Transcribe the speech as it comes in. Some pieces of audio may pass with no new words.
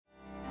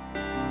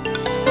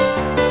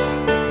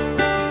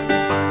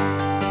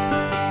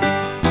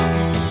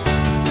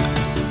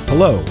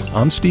Hello,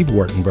 I'm Steve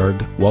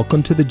Wartenberg.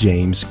 Welcome to the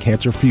James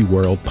Cancer-Free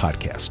World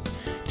podcast.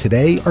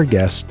 Today, our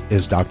guest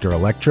is Dr.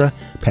 Electra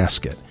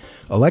Paskett.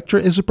 Electra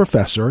is a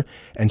professor,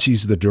 and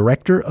she's the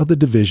director of the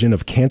Division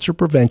of Cancer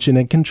Prevention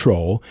and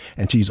Control,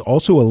 and she's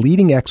also a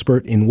leading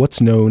expert in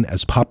what's known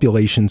as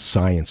population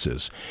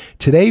sciences.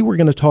 Today, we're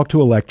going to talk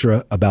to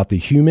Electra about the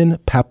human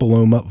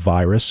papilloma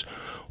virus,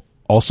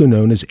 also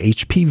known as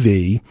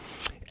HPV,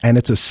 and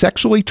it's a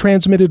sexually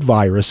transmitted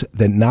virus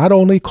that not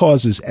only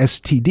causes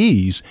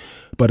STDs,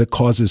 but it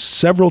causes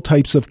several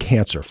types of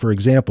cancer. For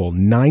example,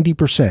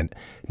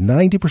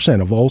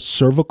 90% of all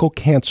cervical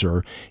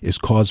cancer is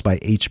caused by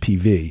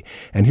HPV.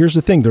 And here's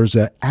the thing, there's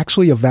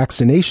actually a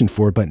vaccination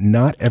for it, but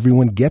not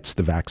everyone gets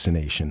the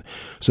vaccination.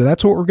 So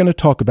that's what we're going to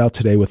talk about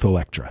today with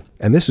Electra.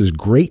 And this is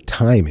great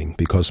timing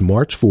because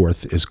March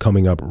 4th is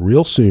coming up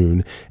real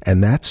soon,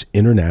 and that's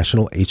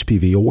International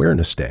HPV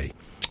Awareness Day.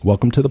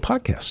 Welcome to the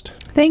podcast.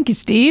 Thank you,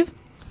 Steve.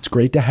 It's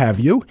great to have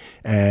you,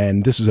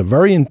 and this is a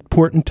very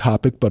important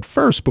topic. But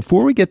first,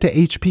 before we get to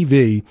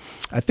HPV,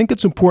 I think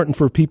it's important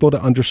for people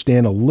to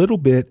understand a little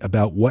bit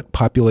about what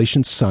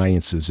population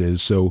sciences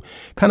is. So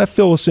kind of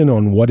fill us in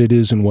on what it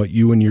is and what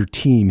you and your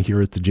team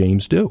here at the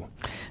James do.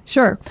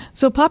 Sure.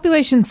 So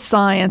population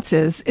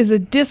sciences is a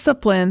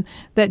discipline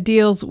that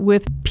deals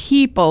with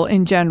people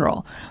in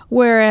general,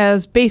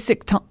 whereas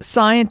basic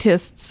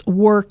scientists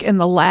work in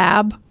the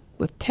lab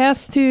with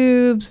test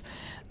tubes.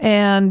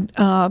 And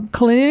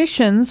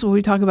clinicians, when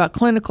we talk about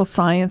clinical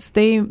science,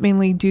 they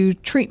mainly do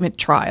treatment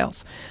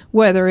trials,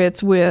 whether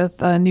it's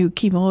with a new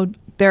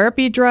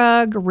chemotherapy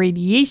drug,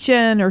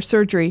 radiation, or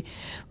surgery.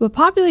 With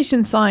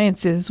population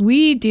sciences,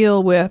 we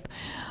deal with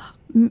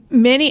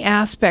many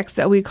aspects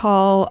that we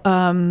call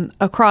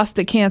across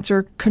the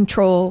cancer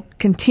control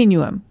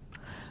continuum,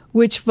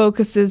 which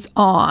focuses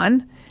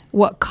on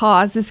what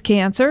causes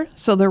cancer,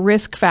 so the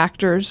risk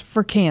factors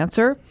for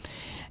cancer.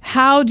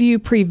 How do you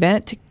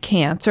prevent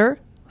cancer?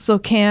 So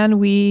can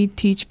we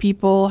teach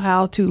people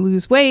how to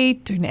lose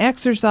weight and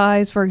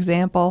exercise, for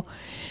example?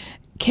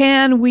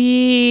 Can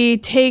we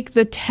take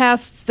the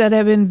tests that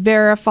have been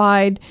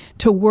verified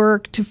to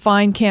work to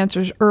find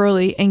cancers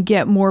early and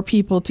get more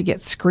people to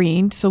get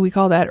screened? So we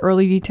call that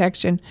early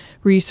detection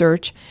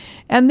research.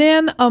 And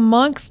then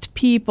amongst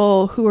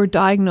people who are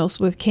diagnosed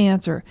with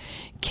cancer,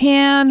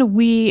 can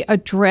we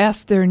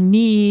address their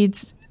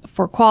needs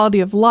for quality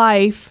of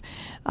life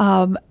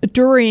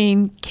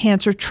during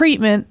cancer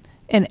treatment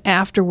and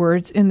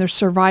afterwards in the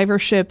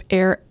survivorship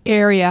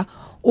area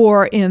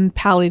or in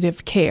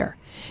palliative care?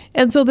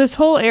 And so this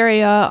whole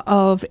area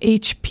of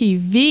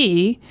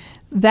HPV,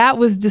 that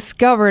was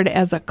discovered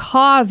as a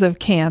cause of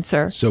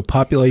cancer. So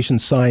population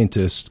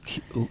scientists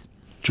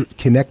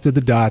connected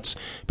the dots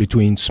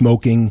between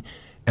smoking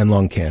and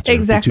lung cancer,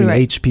 exactly between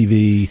right.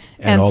 HPV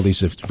and all these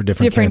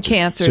different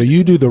cancers. So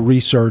you do the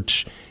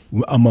research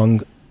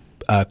among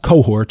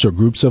cohorts or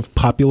groups of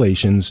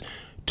populations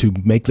to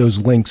make those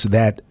links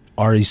that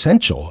are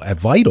essential and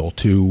vital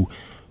to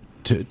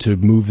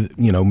move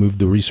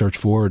the research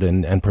forward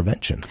and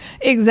prevention.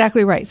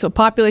 Exactly right. So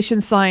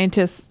population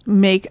scientists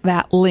make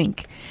that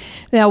link.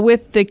 Now,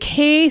 with the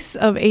case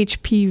of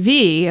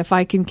HPV, if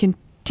I can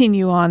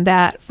continue on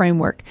that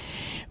framework,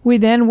 we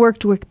then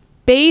worked with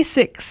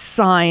basic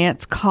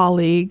science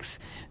colleagues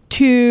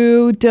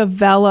to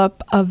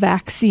develop a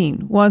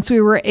vaccine. Once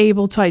we were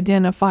able to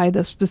identify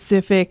the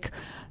specific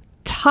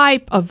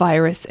type of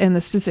virus and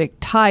the specific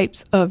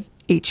types of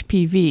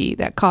HPV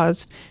that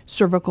caused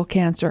cervical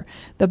cancer,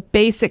 the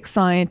basic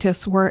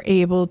scientists were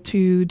able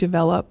to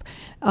develop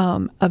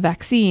a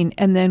vaccine.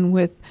 And then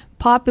with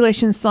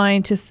population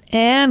scientists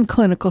and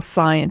clinical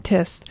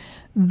scientists,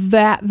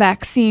 that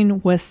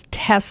vaccine was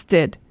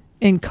tested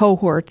in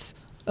cohorts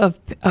of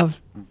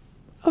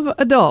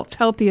adults,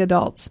 healthy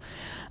adults,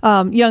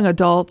 young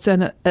adults,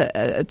 and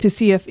to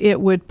see if it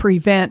would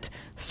prevent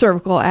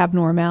cervical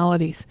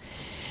abnormalities.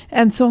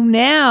 And so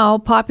now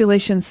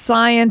population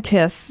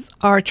scientists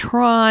are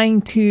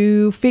trying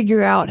to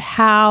figure out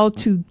how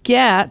to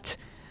get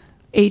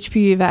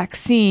HPV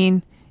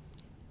vaccine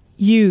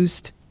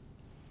used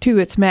to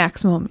its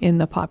maximum in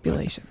the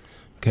population.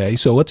 Okay,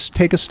 so let's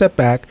take a step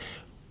back.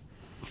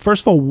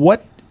 First of all,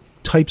 what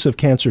types of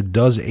cancer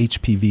does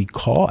HPV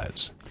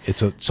cause?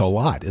 It's a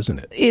lot, isn't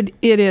it?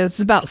 It is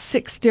about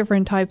 6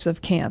 different types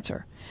of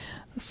cancer.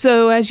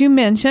 So as you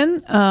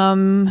mentioned,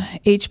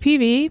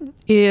 HPV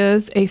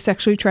is a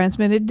sexually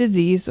transmitted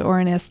disease or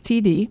an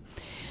STD.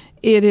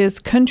 It is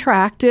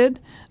contracted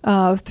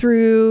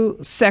through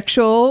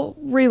sexual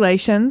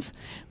relations,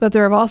 but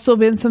there have also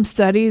been some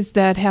studies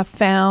that have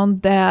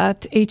found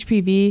that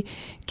HPV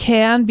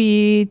can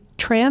be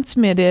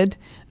transmitted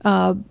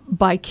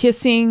by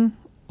kissing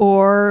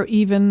or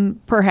even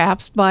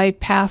perhaps by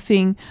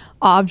passing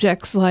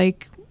objects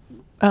like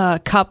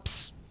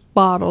cups,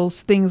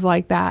 bottles, things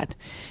like that,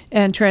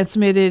 and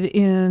transmitted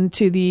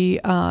into the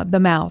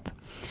mouth.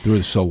 Through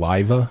the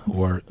saliva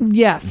or?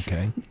 Yes.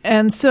 Okay.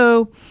 And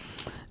so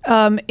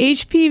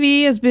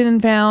HPV has been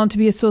found to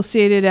be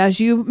associated, as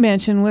you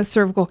mentioned, with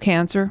cervical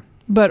cancer,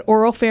 but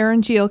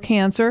oropharyngeal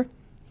cancer,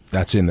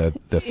 That's in the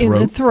throat? In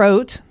the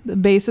throat, the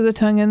base of the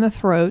tongue and the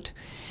throat.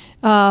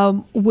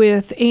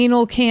 With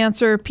anal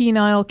cancer,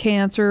 penile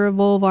cancer,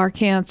 vulvar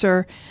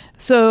cancer.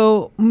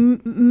 So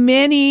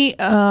many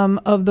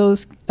of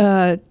those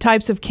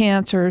types of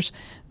cancers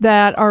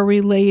that are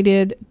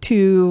related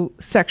to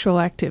sexual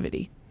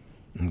activity.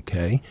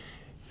 Okay.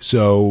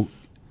 So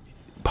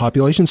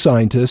population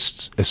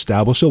scientists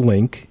establish a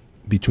link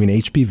between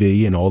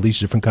HPV and all these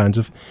different kinds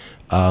of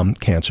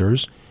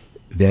cancers.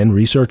 Then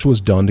research was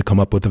done to come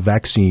up with a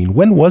vaccine.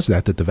 When was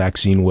that the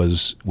vaccine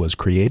was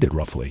created,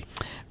 roughly?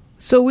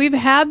 So we've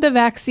had the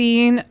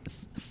vaccine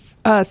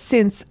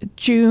since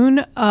June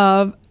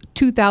of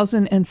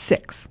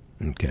 2006.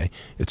 Okay.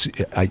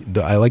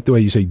 I like the way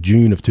you say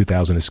June of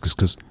 2006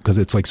 because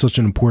it's like such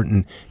an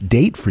important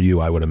date for you,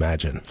 I would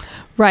imagine.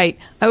 Right.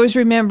 I always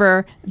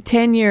remember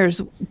 10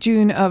 years,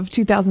 June of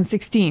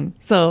 2016.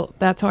 So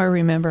that's how I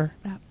remember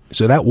that.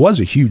 So that was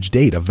a huge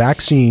date, a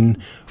vaccine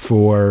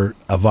for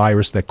a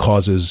virus that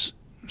causes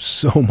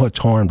so much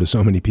harm to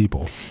so many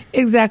people.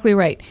 Exactly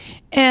right.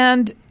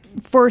 And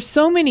for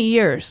so many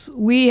years,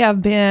 we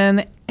have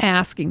been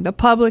asking, the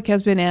public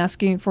has been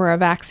asking for a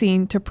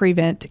vaccine to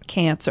prevent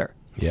cancer.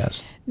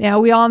 Yes. Now,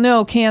 we all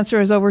know cancer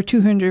is over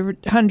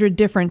 200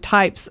 different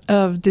types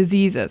of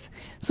diseases.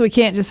 So we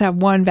can't just have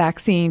one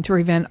vaccine to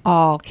prevent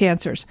all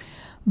cancers.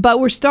 But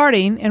we're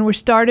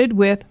started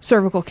with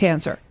cervical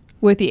cancer,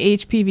 with the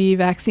HPV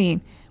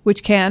vaccine,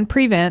 which can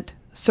prevent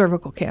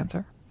cervical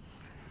cancer.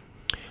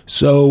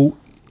 So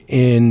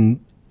in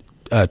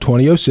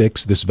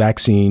 2006, this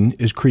vaccine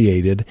is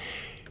created.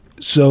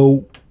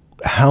 So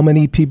how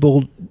many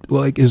people,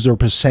 is there a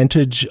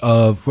percentage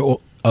of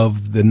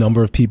the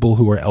number of people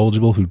who are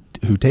eligible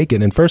who take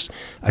it? And first,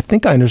 I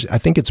think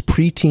it's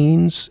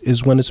preteens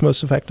is when it's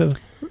most effective.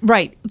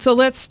 Right. So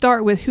let's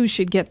start with who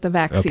should get the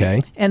vaccine,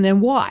 okay, and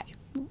then why.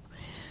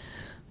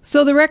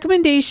 So the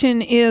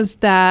recommendation is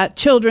that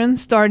children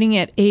starting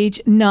at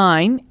age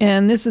 9,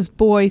 and this is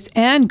boys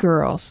and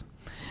girls,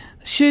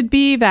 should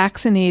be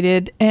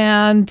vaccinated.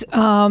 And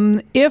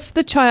if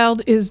the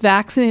child is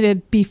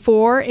vaccinated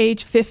before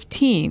age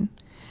 15,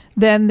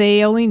 then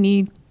they only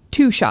need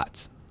 2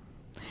 shots,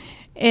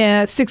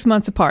 6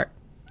 months apart.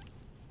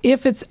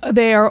 If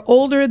they are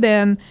older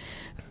than,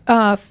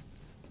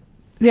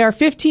 they are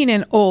 15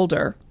 and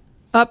older,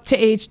 up to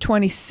age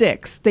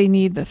 26, they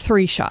need the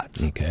 3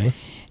 shots. Okay.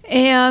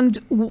 And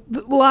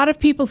a lot of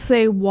people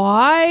say,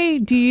 why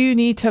do you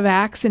need to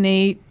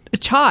vaccinate a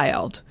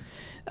child?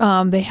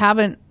 They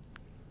haven't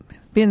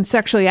been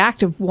sexually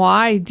active.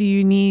 Why do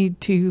you need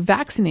to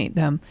vaccinate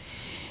them?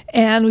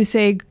 And we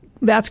say,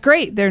 that's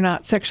great. They're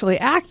not sexually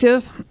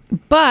active,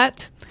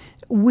 but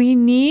we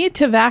need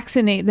to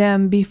vaccinate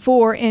them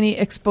before any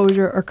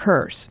exposure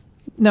occurs,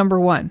 number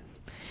 1.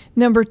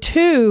 Number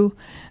 2,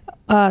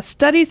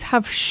 studies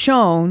have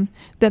shown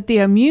that the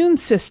immune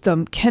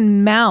system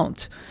can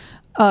mount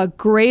a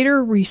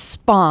greater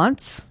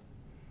response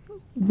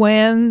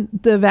when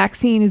the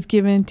vaccine is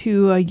given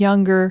to a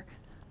younger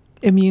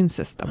immune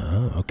system,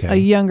 a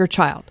younger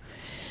child.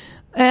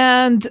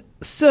 And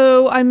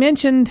so I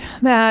mentioned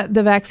that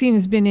the vaccine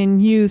has been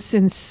in use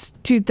since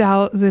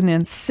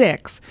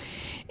 2006,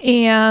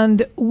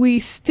 and we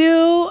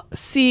still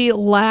see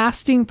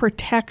lasting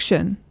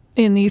protection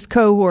in these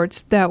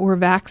cohorts that were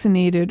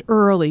vaccinated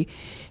early,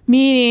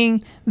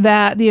 meaning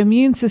that the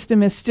immune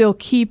system is still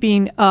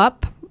keeping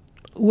up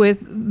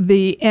with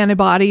the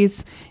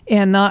antibodies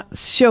and not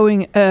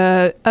showing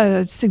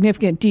a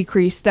significant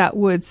decrease that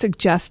would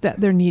suggest that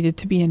there needed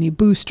to be any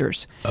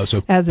boosters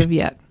as of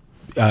yet.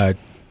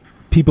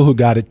 People who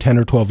got it 10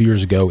 or 12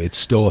 years ago, it's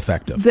still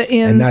effective.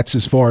 And that's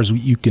as far as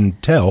you can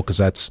tell because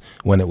that's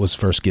when it was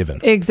first given.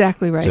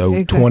 Exactly right. So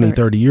exactly 20, right.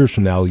 30 years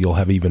from now, you'll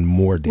have even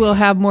more data. We'll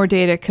have more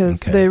data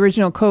because the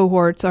original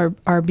cohorts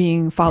are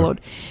being followed.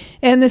 Right.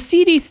 And the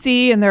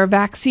CDC and their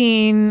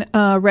vaccine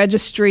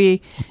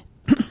registry,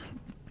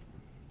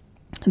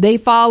 they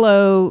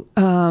follow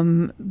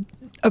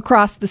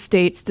across the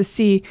states to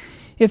see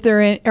if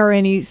there are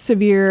any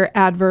severe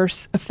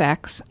adverse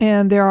effects.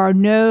 And there are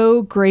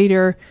no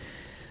greater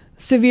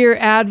severe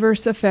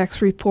adverse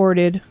effects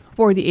reported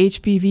for the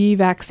HPV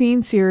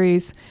vaccine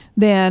series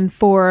than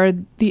for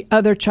the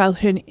other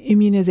childhood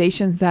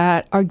immunizations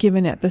that are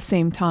given at the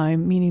same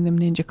time, meaning the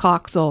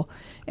meningococcal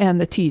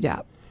and the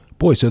Tdap.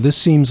 Boy, so this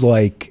seems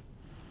like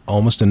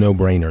almost a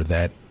no-brainer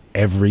that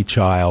every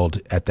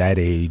child at that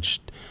age,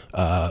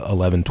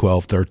 11,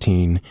 12,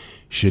 13,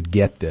 should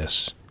get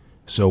this.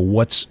 So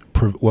what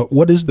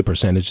is the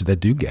percentage that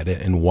do get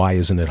it, and why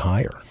isn't it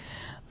higher?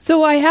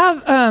 So I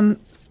have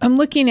I'm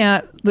looking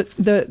at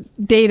the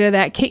data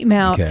that came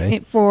out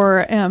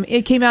for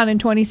it came out in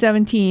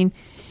 2017,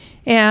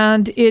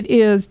 and it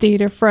is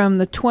data from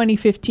the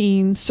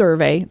 2015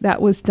 survey that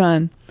was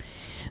done.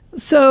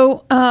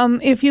 So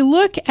if you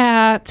look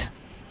at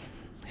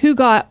who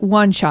got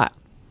 1 shot,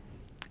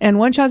 and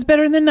 1 shot's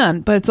better than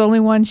none, but it's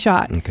only 1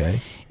 shot. Okay.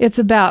 It's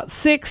about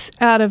 6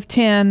 out of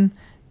 10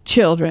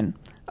 children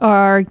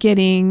are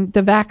getting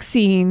the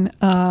vaccine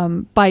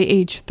by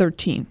age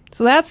 13.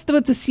 So that's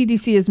what the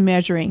CDC is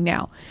measuring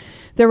now.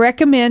 They're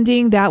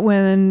recommending that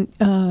when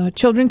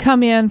children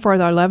come in for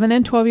their 11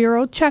 and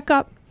 12-year-old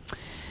checkup,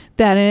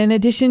 that in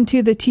addition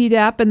to the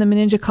Tdap and the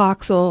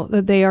meningococcal,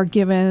 that they are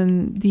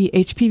given the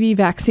HPV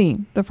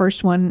vaccine, the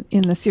first one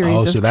in the series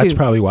of two. So that's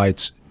probably why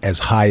it's as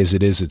high as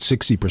it is at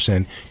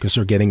 60%, because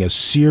they're getting a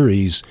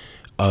series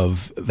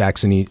of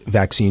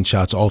vaccine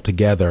shots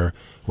altogether,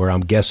 where I'm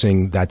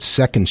guessing that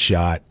second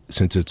shot,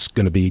 since it's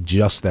going to be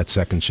just that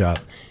second shot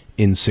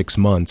in 6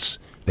 months,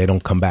 they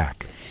don't come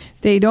back.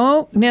 They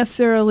don't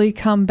necessarily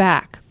come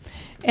back.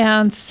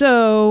 And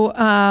so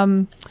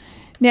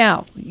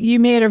now, you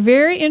made a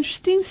very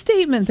interesting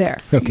statement there.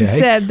 Okay. You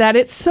said that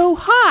it's so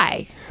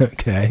high.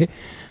 Okay.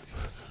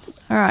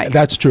 All right.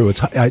 That's true. It's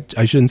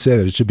I shouldn't say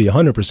that. It should be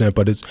 100%,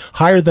 but it's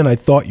higher than I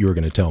thought you were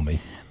going to tell me.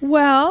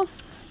 Well,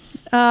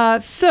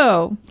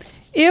 so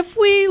if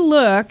we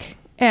look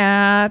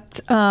at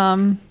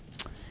in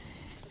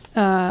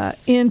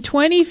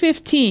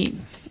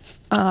 2015,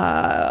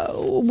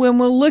 when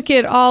we'll look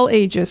at all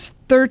ages,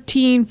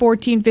 13,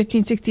 14,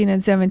 15, 16,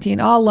 and 17,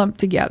 all lumped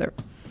together.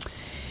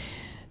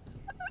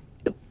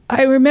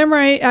 I remember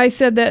I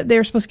said that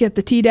they're supposed to get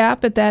the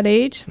Tdap at that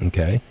age.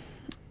 Okay.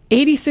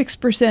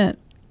 86%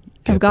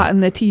 have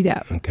gotten the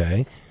Tdap.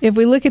 Okay. If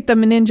we look at the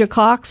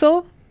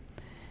meningococcal,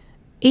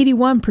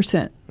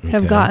 81%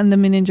 have gotten the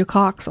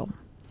meningococcal.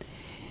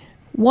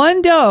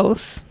 One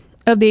dose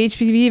of the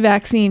HPV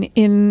vaccine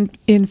in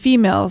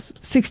females,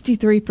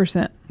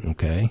 63%.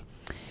 Okay.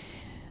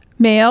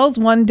 Males,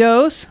 one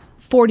dose,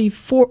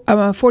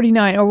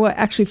 49, or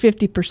actually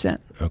 50%.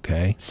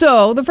 Okay.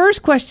 So the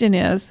first question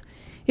is,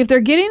 if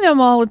they're getting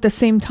them all at the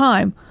same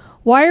time,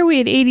 why are we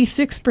at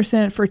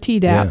 86% for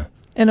Tdap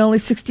and only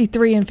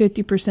 63 and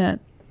 50%?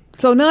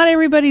 So not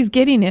everybody's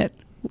getting it,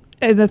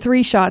 the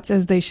 3 shots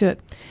as they should.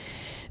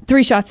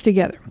 3 shots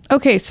together.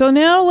 Okay, so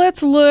now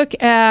let's look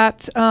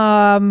at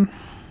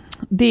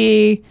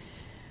the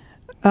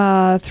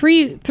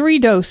three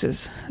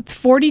doses. It's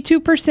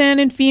 42%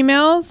 in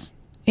females,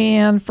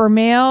 and for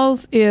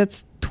males,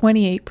 it's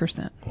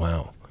 28%.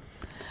 Wow.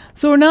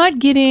 So we're not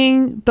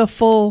getting the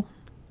full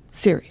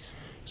series.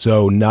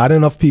 So not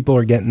enough people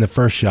are getting the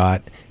first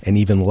shot, and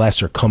even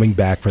less are coming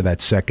back for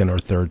that second or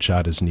third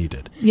shot as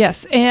needed.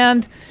 Yes,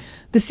 and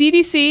the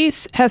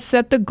CDC has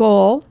set the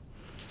goal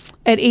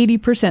at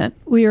 80%.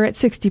 We are at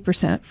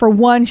 60% for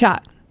one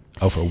shot.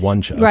 Oh, for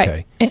one shot.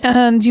 Right. Okay.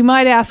 And you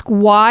might ask,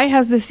 why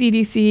has the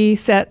CDC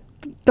set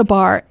the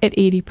bar at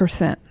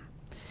 80%?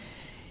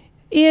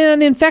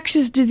 In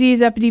infectious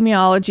disease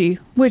epidemiology,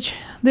 which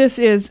this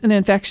is an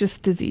infectious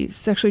disease,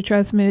 sexually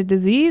transmitted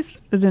disease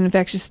is an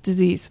infectious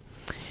disease.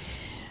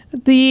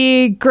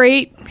 The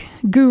great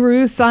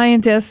guru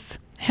scientists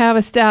have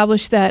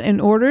established that in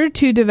order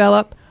to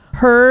develop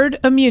herd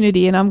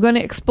immunity, and I'm going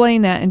to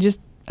explain that in just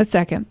a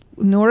second.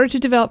 In order to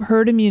develop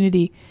herd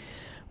immunity,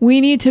 we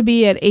need to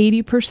be at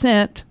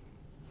 80%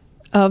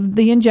 of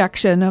the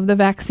injection of the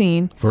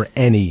vaccine. For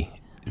any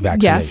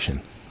vaccination.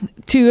 Yes,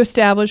 to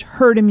establish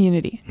herd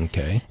immunity.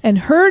 Okay. And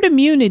herd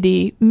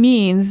immunity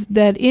means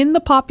that in the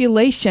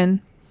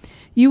population,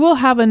 you will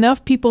have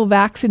enough people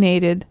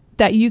vaccinated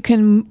that you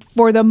can,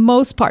 for the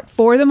most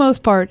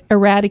part,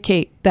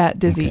 eradicate that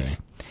disease.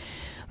 Okay.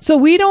 So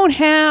we don't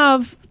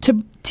have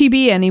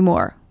TB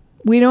anymore.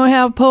 We don't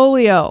have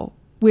polio.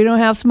 We don't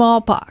have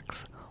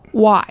smallpox.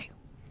 Why?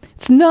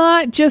 It's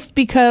not just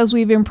because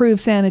we've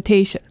improved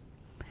sanitation.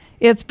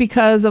 It's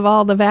because of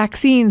all the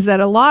vaccines that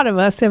a lot of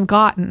us have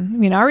gotten. I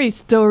mean, I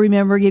still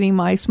remember getting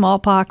my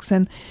smallpox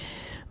and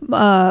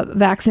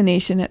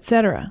vaccination,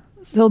 etc.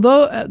 So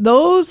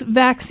those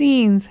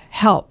vaccines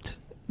helped.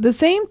 The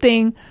same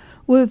thing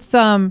with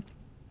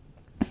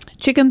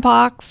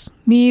chickenpox,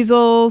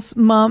 measles,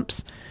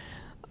 mumps.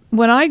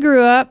 When I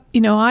grew up,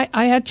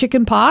 I had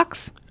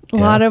chickenpox. A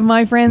lot of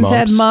my friends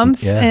had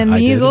mumps and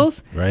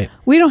measles. Right.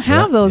 We don't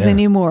have those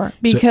anymore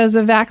because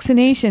of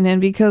vaccination and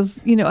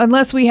because,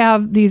 unless we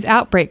have these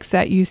outbreaks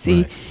that you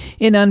see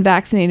in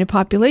unvaccinated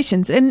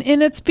populations. And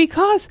it's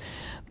because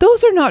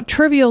those are not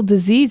trivial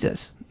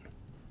diseases.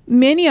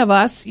 Many of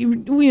us,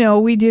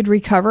 we did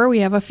recover. We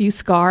have a few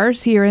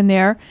scars here and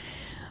there.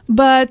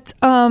 But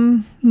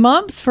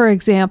mumps, for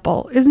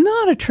example, is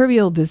not a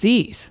trivial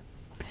disease.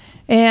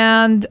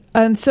 And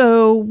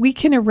so we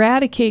can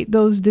eradicate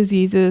those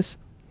diseases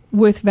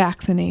with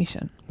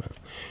vaccination.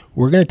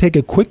 We're going to take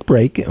a quick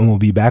break, and we'll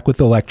be back with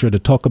Electra to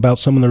talk about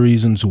some of the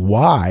reasons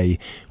why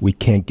we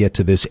can't get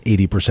to this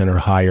 80% or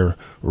higher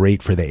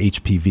rate for the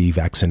HPV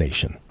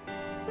vaccination.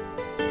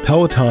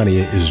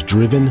 Pelotonia is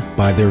driven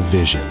by their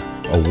vision,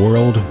 a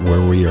world where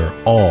we are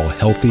all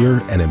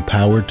healthier and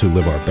empowered to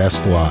live our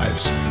best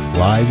lives,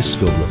 lives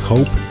filled with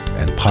hope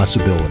and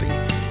possibility.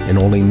 In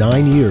only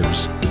 9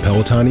 years, the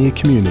Pelotonia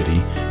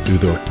community, through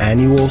their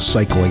annual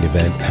cycling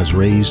event, has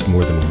raised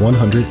more than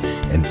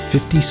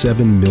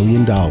 $157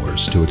 million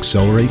to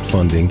accelerate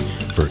funding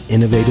for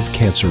innovative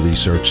cancer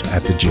research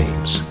at the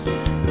James.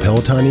 The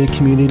Pelotonia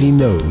community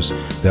knows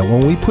that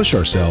when we push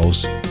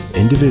ourselves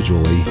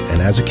individually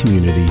and as a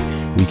community,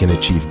 we can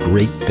achieve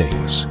great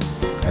things.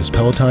 As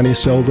Pelotonia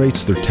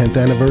celebrates their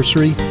 10th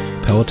anniversary,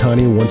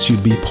 Pelotonia wants you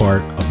to be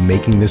part of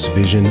making this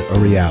vision a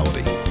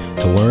reality.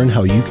 To learn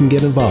how you can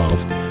get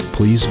involved,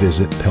 please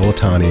visit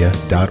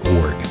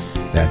pelotonia.org.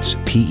 That's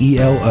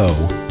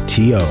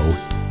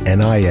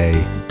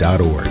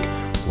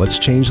pelotonia.org. Let's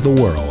change the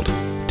world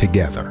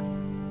together.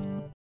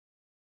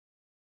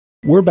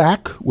 We're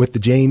back with the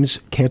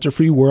James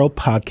Cancer-Free World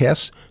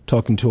podcast,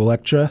 talking to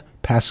Electra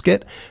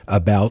Paskett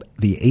about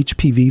the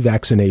HPV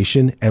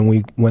vaccination.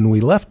 And when we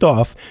left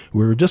off,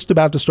 we were just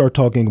about to start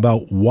talking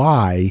about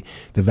why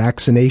the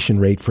vaccination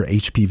rate for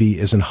HPV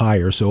isn't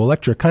higher. So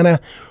Electra, kind of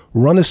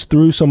run us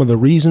through some of the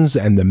reasons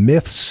and the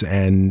myths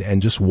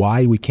and just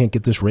why we can't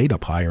get this rate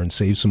up higher and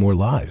save some more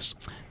lives.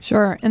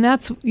 Sure. And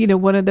that's,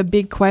 one of the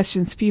big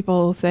questions.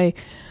 People say,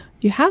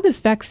 you have this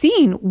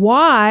vaccine.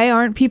 Why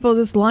aren't people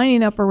just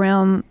lining up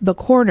around the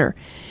corner?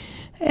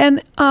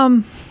 And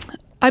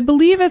I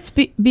believe it's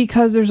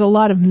because there's a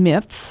lot of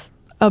myths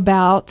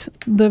about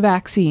the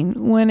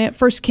vaccine. When it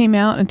first came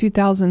out in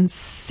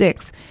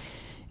 2006,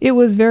 it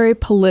was very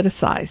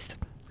politicized,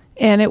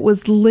 and it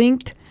was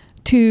linked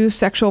to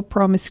sexual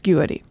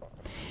promiscuity.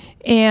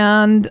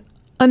 And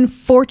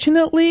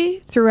unfortunately,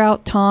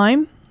 throughout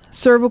time,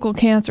 cervical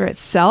cancer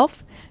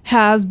itself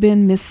has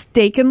been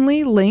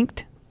mistakenly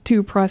linked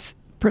to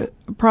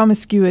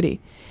promiscuity,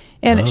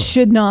 and it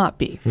should not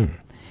be.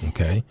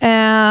 Okay.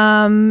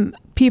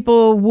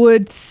 People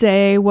would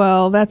say,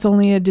 well, that's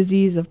only a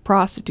disease of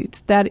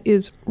prostitutes. That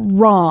is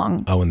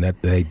wrong. Oh, and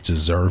that they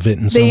deserve it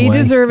in some way? They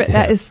deserve it. Yeah.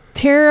 That is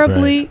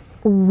terribly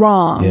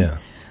wrong. Yeah.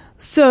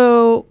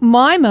 So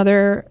my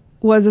mother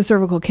was a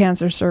cervical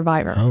cancer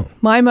survivor. Oh.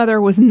 My mother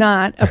was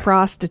not a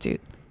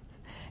prostitute.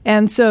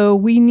 And so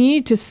we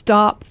need to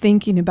stop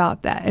thinking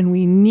about that, and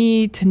we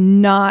need to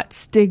not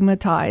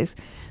stigmatize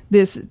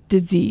this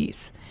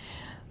disease.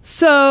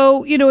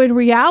 So, in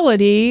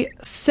reality,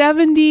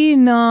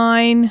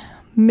 79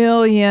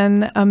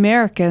 million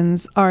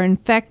Americans are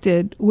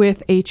infected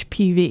with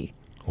HPV.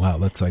 Wow,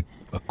 that's like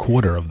a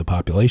quarter of the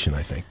population,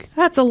 I think.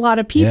 That's a lot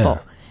of people.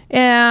 Yeah.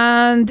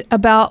 And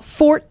about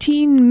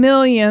 14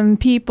 million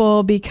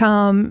people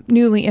become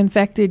newly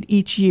infected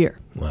each year.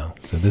 Wow.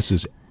 So this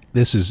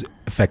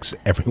affects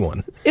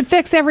everyone. It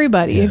affects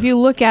everybody. Yeah. If you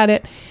look at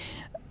it,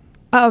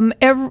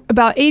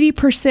 about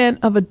 80%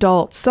 of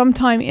adults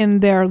sometime in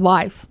their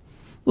life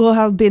will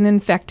have been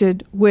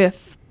infected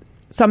with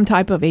some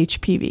type of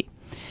HPV.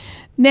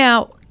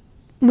 Now,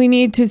 we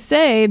need to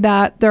say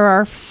that there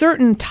are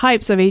certain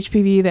types of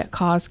HPV that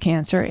cause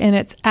cancer, and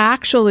it's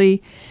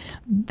actually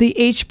the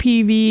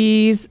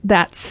HPVs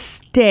that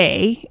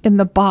stay in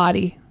the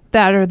body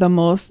that are the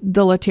most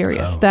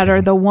deleterious, that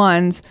are the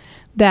ones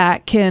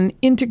that can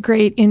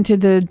integrate into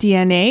the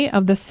DNA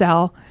of the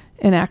cell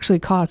and actually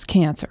cause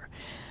cancer.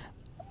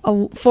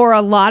 For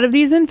a lot of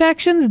these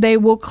infections, they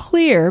will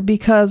clear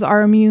because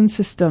our immune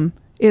system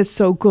is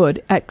so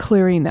good at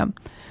clearing them.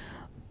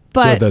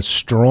 But so the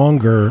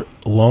stronger,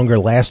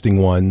 longer-lasting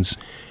ones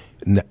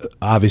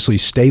obviously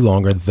stay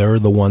longer. They're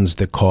the ones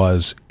that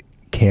cause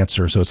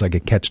cancer, so it's like a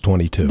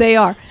catch-22. They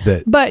are.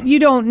 But you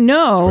don't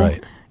know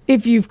right.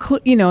 if you've,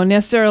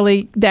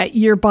 necessarily that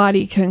your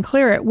body can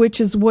clear it,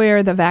 which is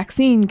where the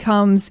vaccine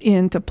comes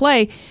into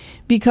play,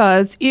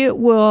 because it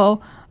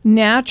will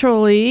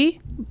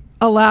naturally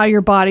allow your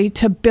body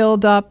to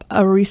build up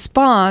a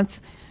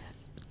response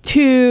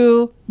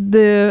to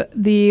the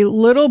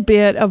little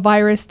bit of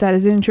virus that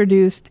is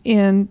introduced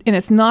in, and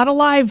it's not a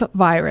live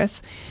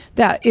virus,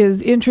 that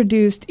is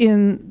introduced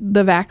in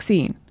the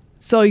vaccine.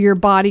 So your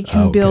body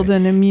can build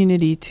an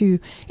immunity to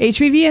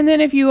HPV. And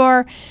then if you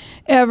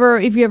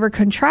ever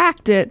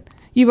contract it,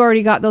 you've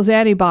already got those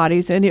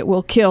antibodies, and it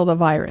will kill the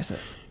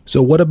viruses.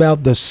 So what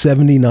about the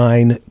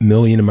 79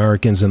 million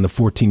Americans and the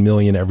 14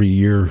 million every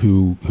year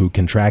who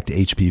contract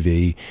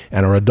HPV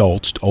and are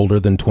adults older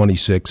than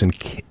 26,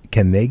 and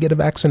can they get a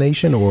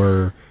vaccination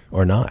or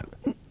not?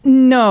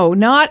 No,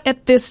 not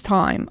at this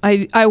time.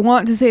 I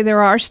want to say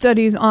there are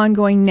studies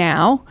ongoing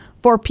now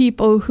for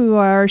people who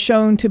are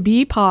shown to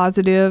be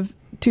positive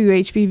to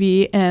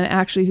HPV and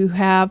actually who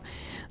have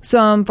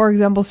some, for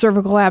example,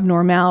 cervical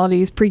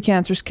abnormalities,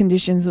 precancerous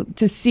conditions,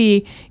 to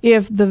see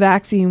if the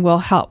vaccine will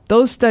help.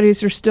 Those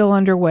studies are still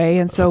underway,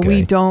 and so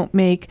we don't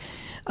make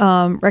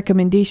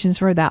recommendations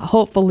for that.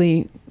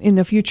 Hopefully, in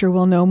the future,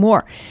 we'll know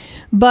more.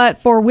 But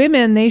for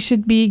women, they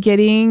should be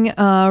getting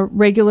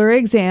regular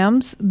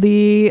exams.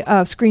 The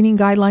screening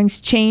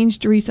guidelines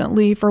changed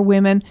recently for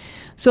women,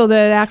 so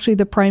that actually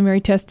the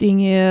primary testing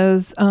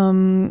is,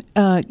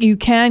 you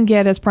can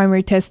get as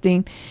primary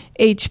testing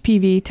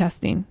HPV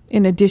testing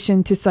in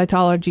addition to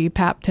cytology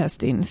PAP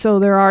testing. So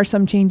there are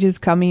some changes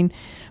coming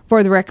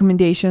for the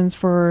recommendations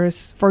for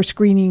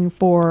screening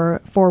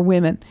for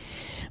women.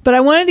 But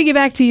I wanted to get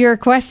back to your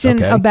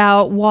question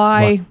about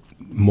why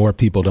more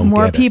people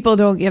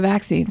don't get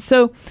vaccines.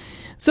 So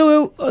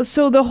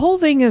the whole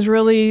thing is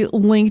really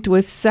linked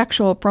with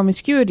sexual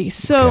promiscuity.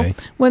 So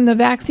when the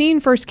vaccine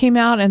first came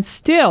out, and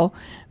still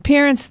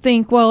parents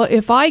think, well,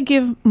 if I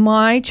give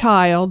my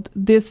child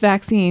this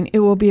vaccine,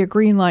 it will be a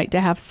green light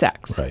to have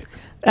sex. Right.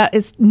 That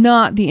is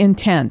not the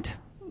intent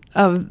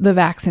of the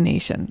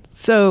vaccination.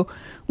 So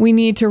we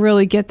need to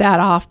really get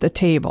that off the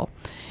table.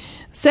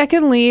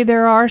 Secondly,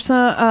 there's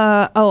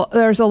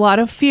a lot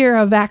of fear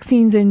of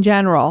vaccines in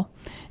general.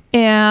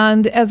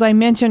 And as I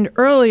mentioned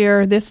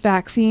earlier, this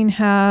vaccine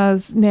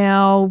has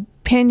now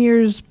 10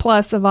 years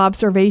plus of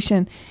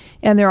observation,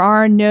 and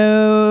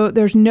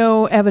there's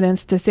no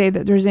evidence to say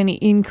that there's any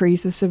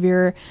increase of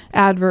severe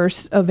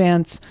adverse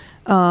events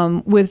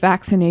with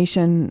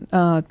vaccination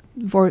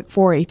for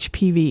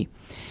HPV.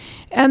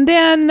 And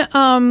then,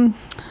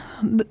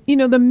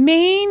 the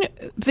main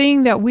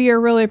thing that we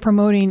are really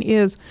promoting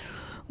is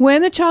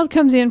when the child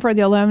comes in for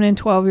the 11 and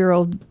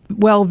 12-year-old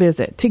well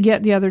visit to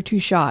get the other 2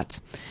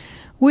 shots,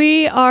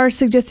 we are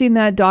suggesting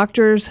that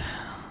doctors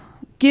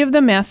give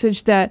the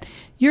message that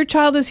your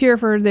child is here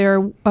for their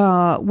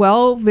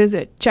well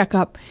visit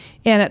checkup,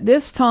 and at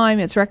this time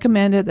it's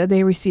recommended that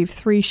they receive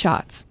 3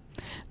 shots: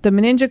 the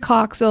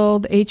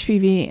meningococcal, the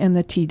HPV, and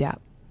the Tdap.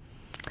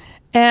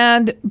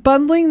 And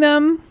bundling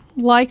them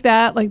like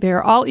that, like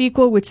they're all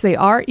equal, which they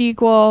are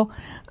equal.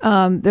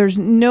 There's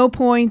no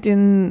point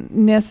in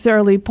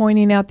necessarily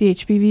pointing out the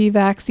HPV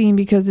vaccine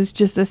because it's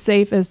just as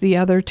safe as the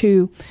other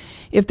 2.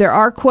 If there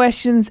are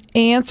questions,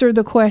 answer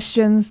the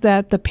questions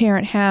that the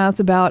parent has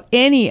about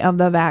any of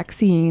the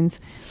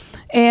vaccines,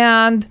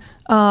 and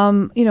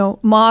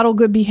model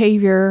good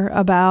behavior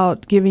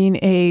about giving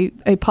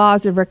a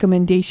positive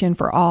recommendation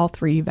for all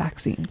 3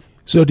 vaccines.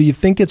 So do you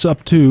think it's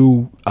up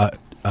to,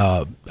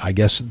 I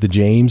guess, the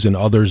James and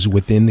others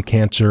within the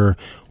cancer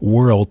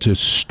world to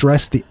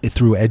stress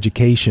through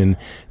education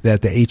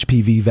that the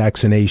HPV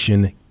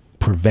vaccination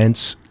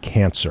prevents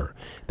cancer?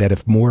 That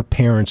if more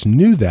parents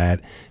knew that,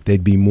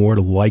 they'd be more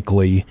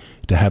likely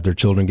to have their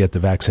children get the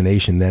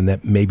vaccination than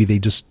that maybe they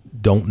just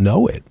don't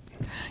know it.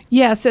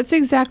 Yes, that's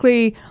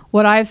exactly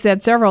what I've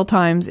said several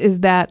times, is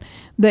that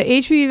the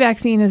HPV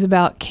vaccine is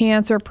about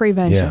cancer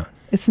prevention. Yeah.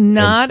 It's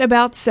not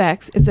about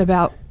sex. It's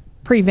about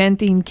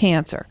preventing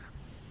cancer.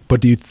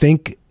 But do you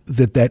think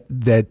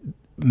that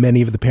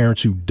many of the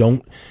parents who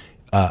don't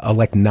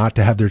elect not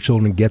to have their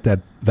children get that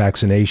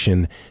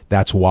vaccination,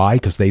 that's why?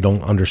 Because they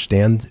don't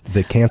understand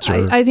the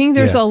cancer? I think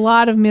there's a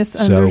lot of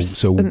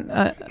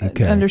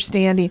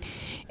misunderstanding.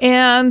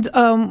 And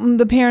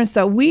the parents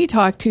that we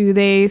talk to,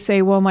 they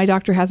say, well, my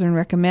doctor hasn't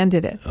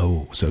recommended it.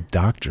 Oh, so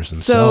doctors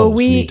themselves So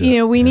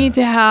we need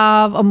to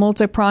have a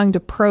multi-pronged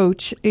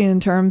approach in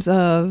terms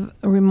of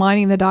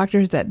reminding the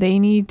doctors that they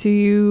need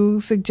to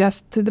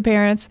suggest to the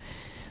parents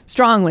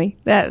strongly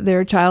that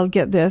their child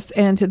get this,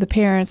 and to the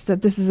parents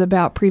that this is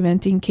about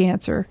preventing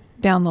cancer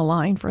down the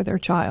line for their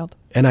child.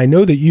 And I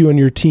know that you and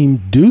your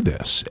team do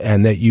this,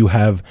 and that you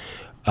have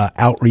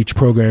outreach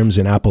programs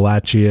in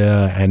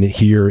Appalachia and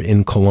here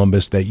in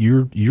Columbus, that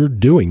you're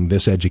doing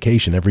this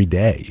education every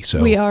day.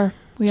 So we are.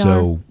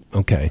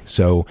 Okay.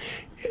 So,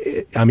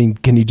 I mean,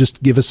 can you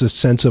just give us a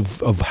sense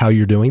of how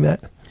you're doing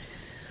that?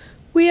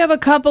 We have a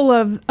couple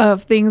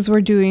of things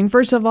we're doing.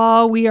 First of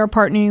all, we are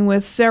partnering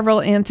with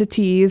several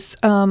entities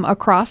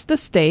across the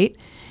state,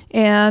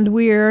 and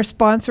we are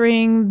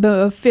sponsoring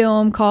the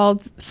film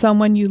called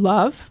Someone You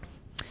Love.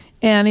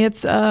 And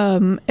it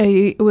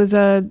was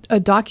a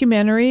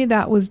documentary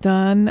that was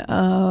done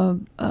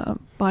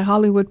by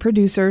Hollywood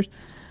producers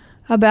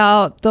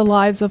about the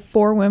lives of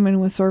 4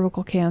 women with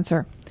cervical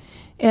cancer.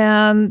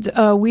 And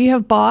we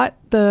have bought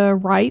the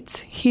rights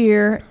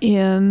here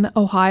in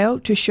Ohio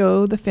to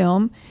show the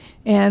film.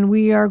 And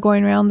we are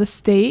going around the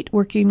state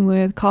working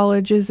with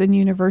colleges and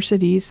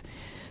universities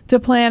to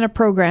plan a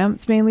program.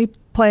 It's mainly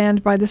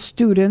planned by the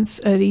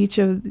students at each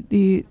of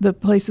the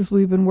places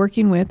we've been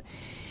working with.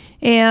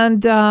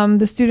 And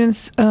the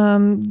students put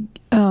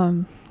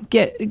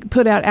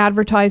out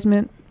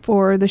advertisement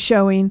for the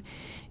showing,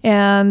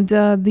 and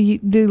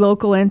the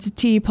local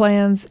entity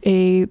plans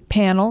a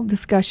panel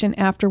discussion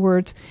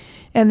afterwards.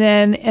 And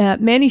then at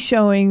many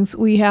showings,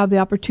 we have the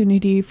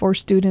opportunity for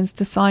students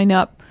to sign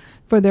up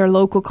for their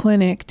local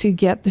clinic to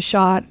get the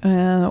shot,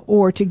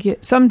 or to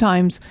get,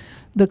 sometimes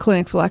the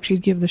clinics will actually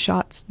give the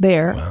shots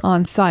there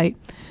on site.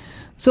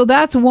 So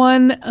that's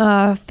one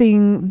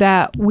thing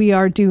that we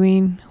are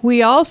doing.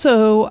 We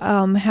also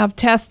have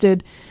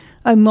tested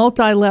a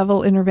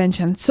multi-level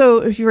intervention. So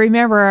if you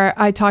remember,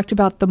 I talked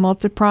about the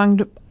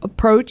multi-pronged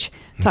approach,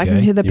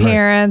 talking to the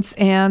parents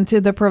and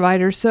to the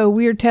providers. So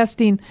we're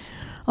testing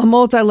a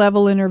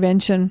multi-level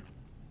intervention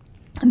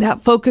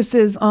that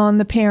focuses on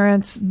the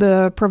parents,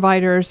 the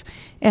providers,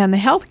 and the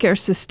healthcare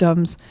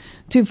systems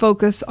to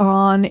focus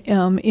on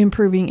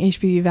improving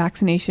HPV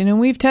vaccination. And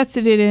we've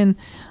tested it in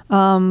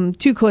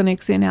 2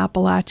 clinics in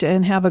Appalachia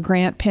and have a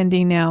grant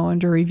pending now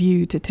under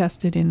review to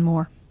test it in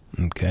more.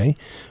 Okay.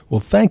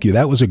 Well, thank you.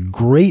 That was a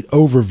great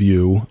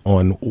overview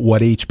on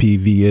what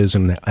HPV is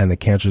and the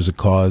cancers it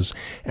causes,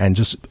 and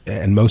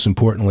most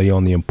importantly,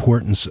 on the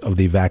importance of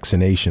the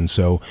vaccination.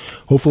 So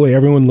hopefully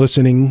everyone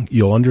listening,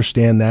 you'll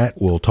understand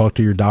that. We'll talk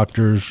to your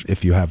doctors.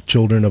 If you have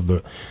children of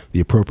the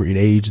appropriate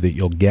age, that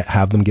you'll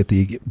have them get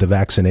the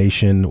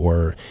vaccination,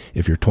 or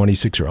if you're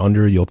 26 or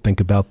under, you'll think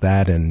about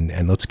that,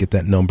 and let's get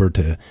that number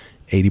to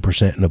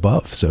 80% and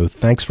above. So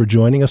thanks for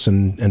joining us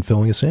and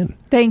filling us in.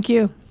 Thank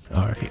you.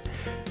 All right.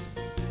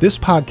 This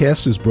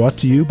podcast is brought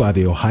to you by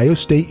The Ohio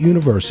State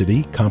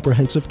University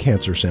Comprehensive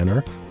Cancer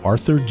Center,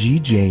 Arthur G.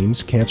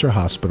 James Cancer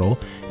Hospital,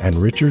 and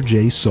Richard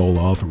J.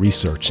 Solove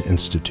Research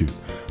Institute.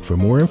 For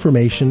more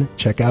information,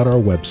 check out our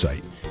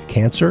website,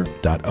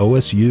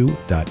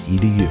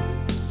 cancer.osu.edu.